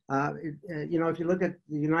 If you look at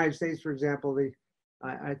the United States, for example,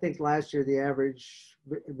 I think last year the average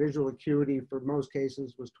visual acuity for most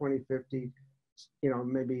cases was 20/50,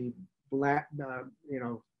 maybe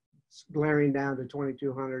glaring down to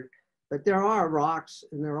 2200. But there are rocks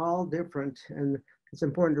and they're all different, and it's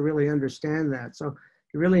important to really understand that. So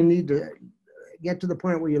you really need to get to the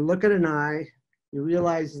point where you look at an eye, you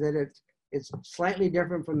realize that it's slightly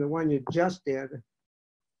different from the one you just did,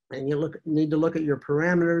 and you need to look at your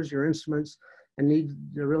parameters, your instruments, and need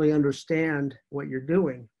to really understand what you're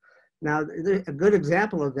doing. Now, a good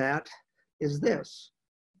example of that is this.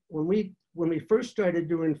 When we first started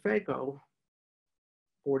doing phaco,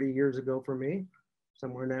 40 years ago for me,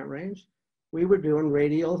 somewhere in that range, we were doing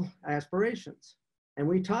radial aspirations, and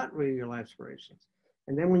we taught radial aspirations.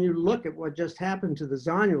 And then when you look at what just happened to the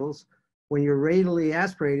zonules, when you're radially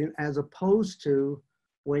aspirating, as opposed to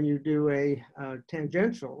when you do a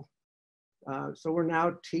tangential, so we're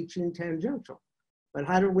now teaching tangential. But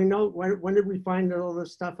how did we know, when did we find all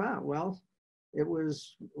this stuff out? Well, it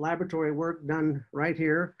was laboratory work done right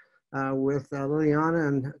here with Liliana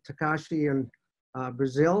and Takashi in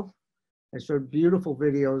Brazil. I showed beautiful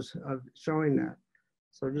videos of showing that.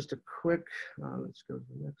 So just a quick, let's go to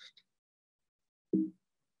the next.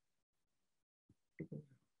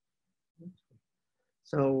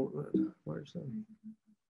 So where's the,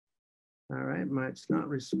 all right, it's not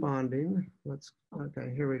responding.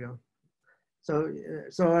 Okay, here we go. So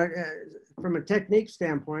from a technique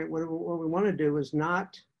standpoint, what we want to do is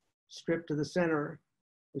not strip to the center.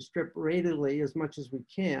 We strip radially as much as we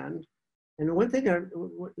can. And the one thing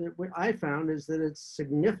I found is that it's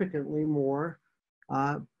significantly more,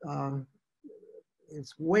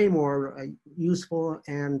 it's way more useful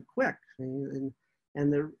and quick.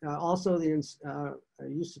 Also, I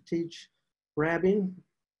used to teach grabbing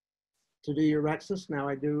to do your rexus. Now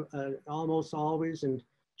I do almost always in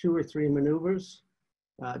 2 or 3 maneuvers,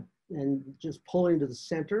 and just pulling to the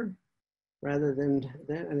center rather than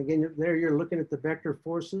that. And again, there you're looking at the vector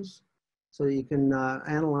forces, so you can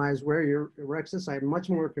analyze where your rexus. I have much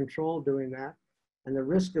more control doing that, and the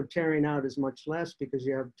risk of tearing out is much less because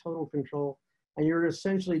you have total control, and you're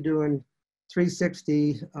essentially doing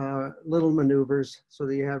 360 little maneuvers so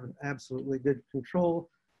that you have absolutely good control.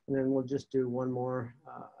 And then we'll just do one more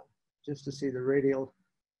just to see the radial,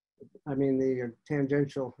 the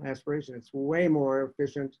tangential aspiration. It's way more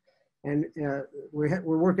efficient. And we're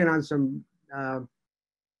working on some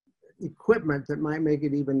equipment that might make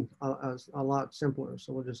it even a lot simpler.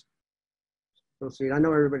 So we'll just go see it. I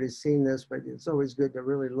know everybody's seen this, but it's always good to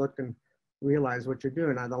really look and realize what you're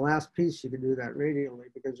doing. Now, the last piece, you can do that radially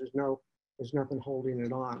because there's nothing holding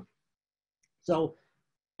it on. So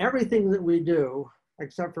everything that we do,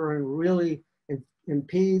 except for in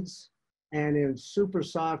peds and in super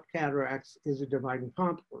soft cataracts, is a divide and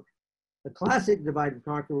conquer. The classic divide and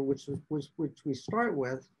conquer, which we start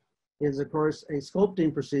with, is of course a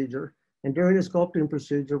sculpting procedure. And during the sculpting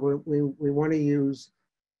procedure, we want to use,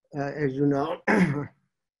 as you know,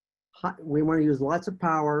 we want to use lots of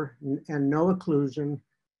power and no occlusion.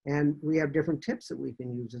 And we have different tips that we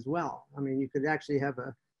can use as well. I mean, you could actually have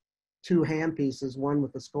two hand pieces, one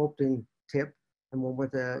with a sculpting tip and one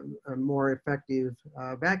with a more effective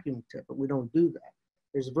vacuum tip, but we don't do that.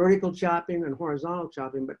 There's vertical chopping and horizontal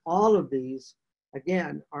chopping, but all of these,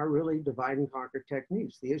 again, are really divide and conquer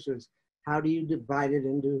techniques. The issue is, how do you divide it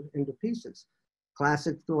into pieces?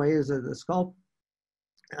 Classic way is the sculpt.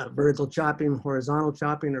 Vertical chopping, horizontal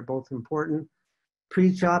chopping are both important.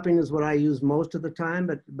 Pre-chopping is what I use most of the time,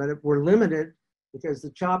 but we're limited because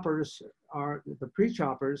the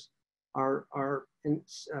pre-choppers are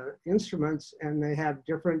instruments, and they have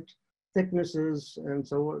different thicknesses. And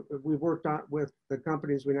so we've worked on with the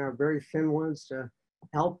companies. We now have very thin ones to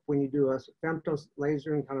help when you do a femto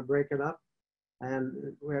laser and kind of break it up.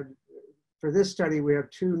 And we have, for this study, we have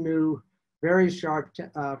two new very sharp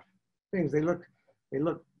things. They look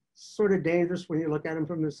sort of dangerous when you look at them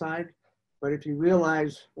from the side, but if you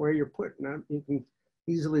realize where you're putting them, you can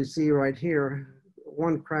easily see right here,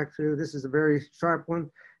 one crack through. This is a very sharp one.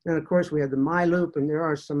 And of course we have the MyLoop, and there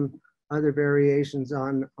are some other variations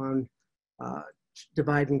on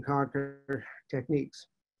divide and conquer techniques.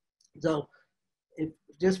 So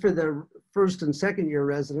just for the first and second year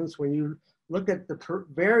residents, when you look at the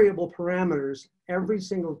variable parameters every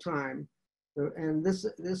single time, and this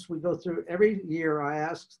we go through every year. I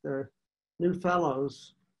ask the new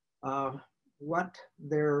fellows what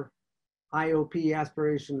their IOP,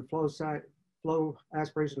 aspiration flow,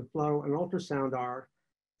 aspiration flow, and ultrasound are,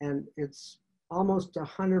 and it's almost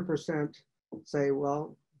 100% say,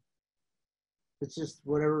 well, it's just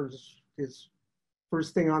whatever is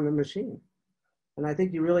first thing on the machine. And I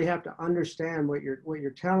think you really have to understand what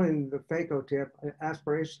you're telling the phaco tip,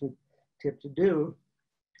 aspiration tip to do.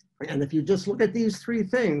 And if you just look at these three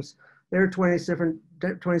things, there are 27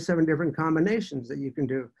 different combinations that you can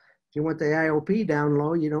do. If you want the IOP down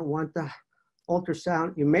low, you don't want the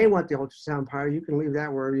ultrasound. You may want the ultrasound power. You can leave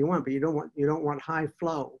that wherever you want, but you don't want high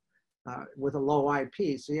flow with a low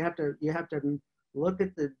IP. So you have to look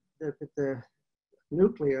at the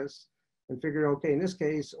nucleus and figure, okay, in this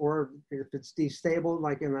case, or if it's destable,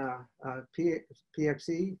 like in a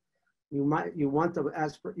PXE, you want the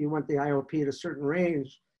IOP at a certain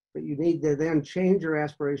range, but you need to then change your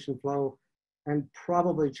aspiration flow and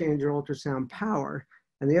probably change your ultrasound power.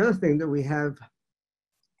 And the other thing that we have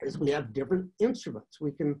is we have different instruments.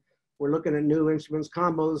 We're looking at new instruments,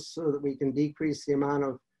 combos, so that we can decrease the amount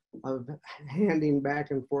of handing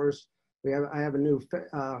back and forth. I have a new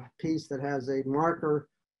piece that has a marker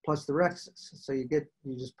plus the rexus. So you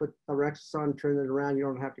just put a rexus on, turn it around. You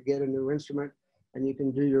don't have to get a new instrument, and you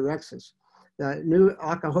can do your rexus. The new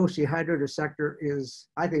Akahoshi hydrodissector is,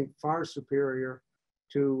 I think, far superior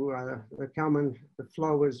to the Kelman. The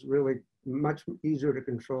flow is really much easier to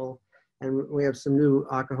control. And we have some new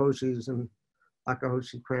Akahoshis and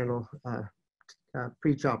Akahoshi Crandall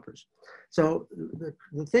pre-choppers. So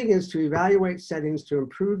the thing is to evaluate settings to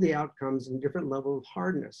improve the outcomes in different levels of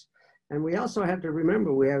hardness. And we also have to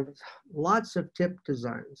remember we have lots of tip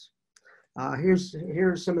designs.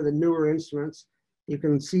 Here's some of the newer instruments. You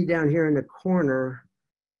can see down here in the corner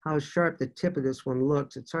how sharp the tip of this one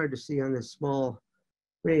looks. It's hard to see on this small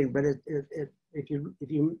screen, but if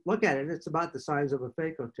you look at it, it's about the size of a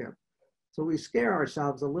phaco tip. So we scare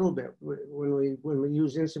ourselves a little bit when we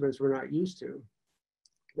use instruments we're not used to.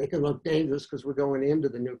 They can look dangerous because we're going into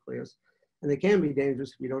the nucleus, and they can be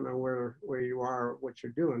dangerous if you don't know where you are or what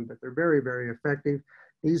you're doing, but they're very, very effective.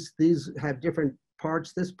 These have different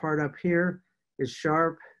parts. This part up here is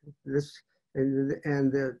sharp. This,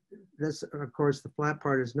 of course, the flat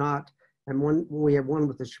part is not. And we have one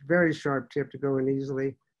with a very sharp tip to go in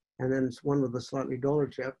easily, and then it's one with a slightly duller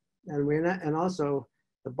tip. And also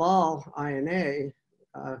the ball INA,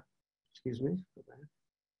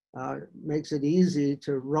 makes it easy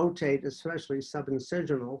to rotate, especially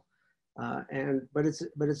subincisional, but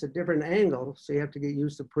it's a different angle, so you have to get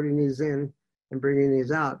used to putting these in and bringing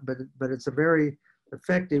these out. But it's a very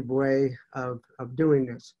effective way of doing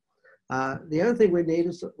this. The other thing we need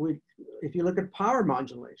is if you look at power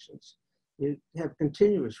modulations, you have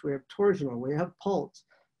continuous, we have torsional, we have pulse,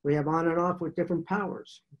 we have on and off with different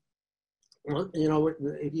powers. Well, you know,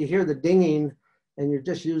 if you hear the dinging and you're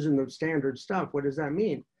just using the standard stuff, what does that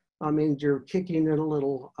mean? It means you're kicking it a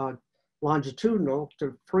little longitudinal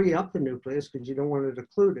to free up the nucleus because you don't want it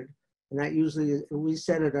occluded. And that usually, we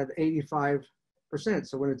set it at 85%.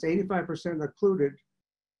 So when it's 85% occluded,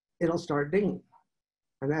 it'll start dinging.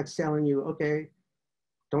 And that's telling you, okay,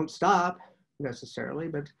 don't stop necessarily,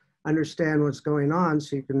 but understand what's going on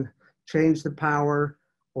so you can change the power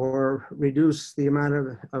or reduce the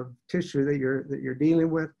amount of tissue that you're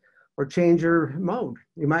dealing with, or change your mode.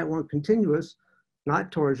 You might want continuous,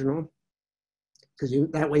 not torsional, because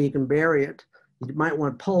that way you can bury it. You might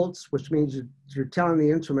want pulse, which means you're telling the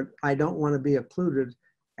instrument, I don't want to be occluded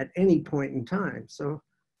at any point in time. So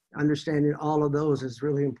understanding all of those is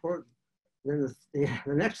really important. Then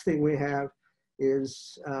the next thing we have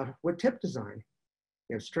is what tip design.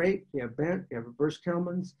 You have straight, you have bent, you have reverse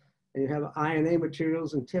Kelmans, and you have INA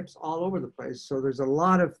materials and tips all over the place. So there's a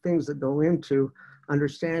lot of things that go into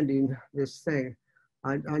understanding this thing.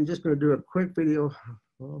 I'm just going to do a quick video.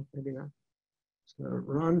 Well, maybe not. It's going to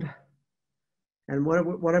run. And what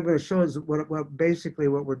I'm going to show is basically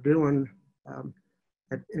what we're doing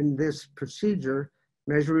in this procedure.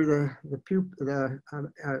 Measure the pupil.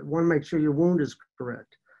 Want to make sure your wound is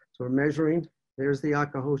correct. So we're measuring. There's the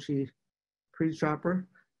Akahoshi pre-chopper,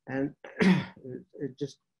 and it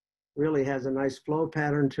just really has a nice flow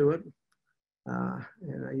pattern to it.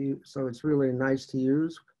 So it's really nice to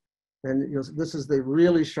use. And this is the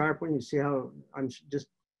really sharp one. You see how I'm just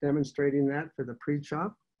demonstrating that for the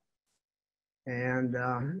pre-chop. And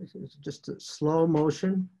it's just a slow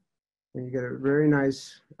motion. And you get a very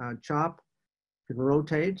nice chop. You can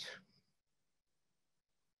rotate.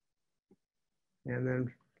 And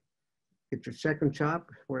then get your second chop.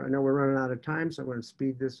 I know we're running out of time, so I'm going to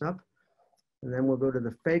speed this up. And then we'll go to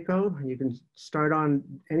the phaco. You can start on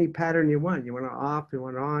any pattern you want. You want it off, you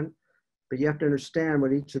want it on, but you have to understand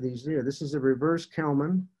what each of these do. This is a reverse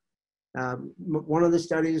Kelman. One of the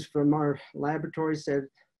studies from our laboratory said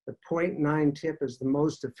the 0.9 tip is the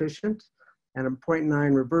most efficient, and a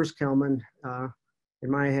 0.9 reverse Kelman, in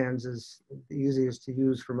my hands, is the easiest to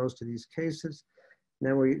use for most of these cases.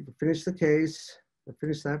 Then we finish the case, we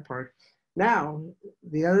finish that part. Now,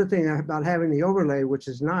 the other thing about having the overlay, which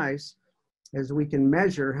is nice, is we can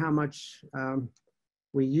measure how much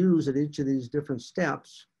we use at each of these different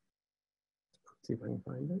steps. Let's see if I can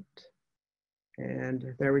find it.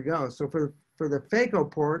 And there we go. So for the phaco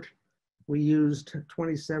port, we used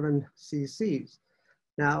 27 cc's.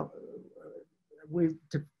 Now,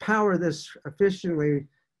 to power this efficiently,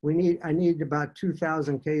 I need about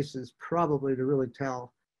 2,000 cases probably to really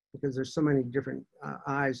tell, because there's so many different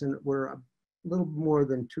eyes, and we're a little more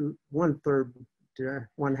than 1/3 to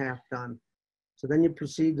 1/2 done. So then you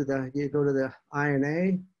proceed to you go to the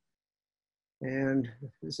INA, and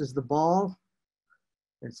this is the ball.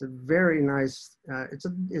 It's a very nice,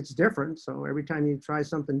 it's different. So every time you try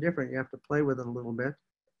something different, you have to play with it a little bit.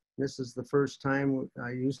 This is the first time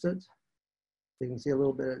I used it. You can see a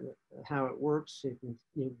little bit of how it works. You can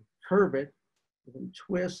curve it, you can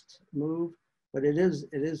twist, move, but it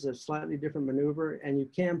is a slightly different maneuver, and you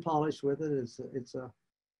can polish with it.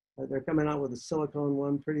 They're coming out with a silicone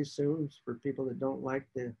one pretty soon for people that don't like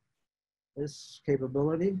this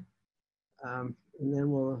capability. And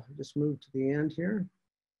then we'll just move to the end here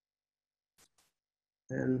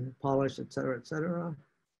and polish, et cetera, et cetera.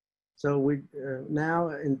 So we now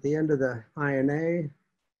at the end of the INA,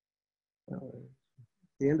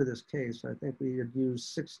 the end of this case, I think we had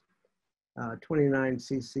used 29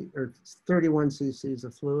 cc or 31 cc's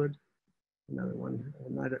of fluid. Another one,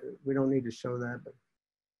 we don't need to show that, but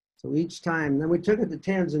so each time, then we took it to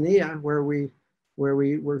Tanzania where we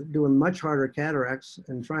were doing much harder cataracts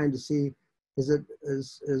and trying to see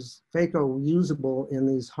is phaco usable in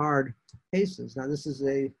these hard cases. Now this is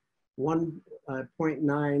a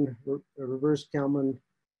 1.9 reverse Kelman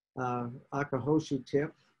Akahoshi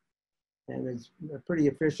tip, and it's pretty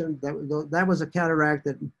efficient. That was a cataract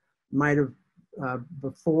that might have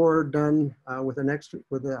before done with the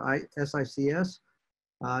SICS.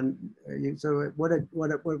 So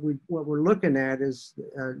what we're looking at is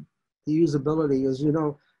the usability. Is,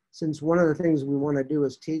 since one of the things we want to do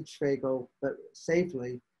is teach phaco, but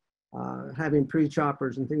safely, having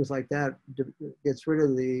pre-choppers and things like that gets rid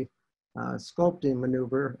of the sculpting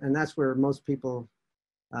maneuver, and that's where most people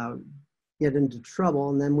get into trouble.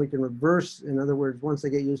 And then we can reverse. In other words, once they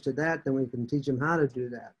get used to that, then we can teach them how to do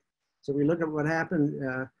that. So we look at what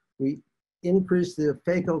happened. We increased the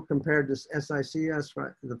phaco compared to SICS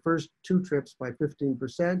for the first 2 trips by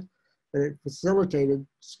 15%, but it facilitated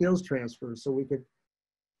skills transfer. So we could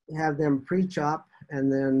have them pre-chop,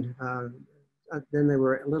 and then they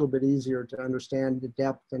were a little bit easier to understand the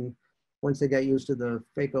depth. And once they got used to the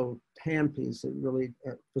phaco handpiece, it really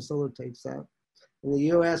facilitates that. In the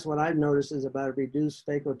US, what I've noticed is about a reduced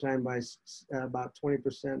phaco time by about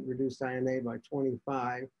 20%, reduced INA by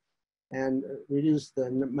 25%, and reduced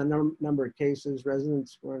the number of cases.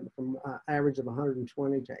 Residents went from average of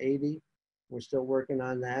 120 to 80. We're still working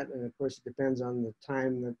on that. And of course, it depends on the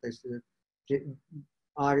time that they said.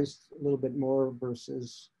 August, a little bit more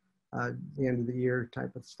versus the end of the year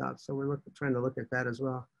type of stuff. So we're trying to look at that as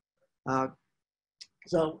well.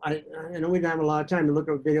 So I know we don't have a lot of time to look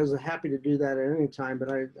at videos. I'm happy to do that at any time,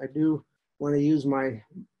 but I do want to use my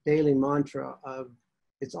daily mantra of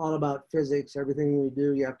it's all about physics. Everything we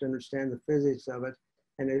do, you have to understand the physics of it.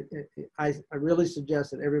 And I really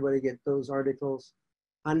suggest that everybody get those articles,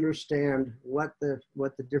 understand what the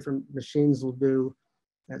different machines will do,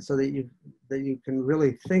 and so that you can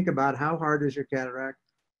really think about how hard is your cataract,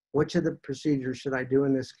 which of the procedures should I do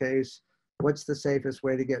in this case, what's the safest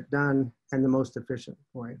way to get done, and the most efficient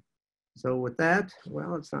way. So with that,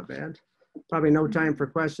 well, it's not bad. Probably no time for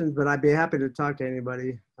questions, but I'd be happy to talk to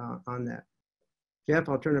anybody on that. Jeff,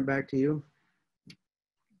 I'll turn it back to you.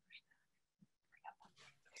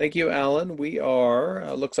 Thank you, Alan. We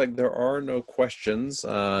are, looks like there are no questions.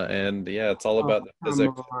 And yeah, it's all about the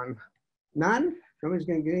physics. Come on. None? Nobody's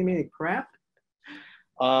going to give me any crap?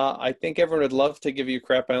 I think everyone would love to give you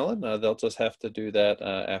crap, Alan. They'll just have to do that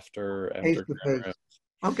after.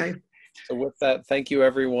 Okay. So with that, thank you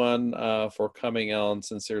everyone for coming, Alan.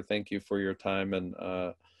 Sincere thank you for your time, and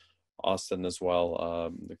Austin as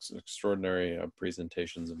well. Extraordinary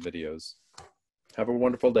presentations and videos. Have a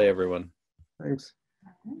wonderful day, everyone. Thanks.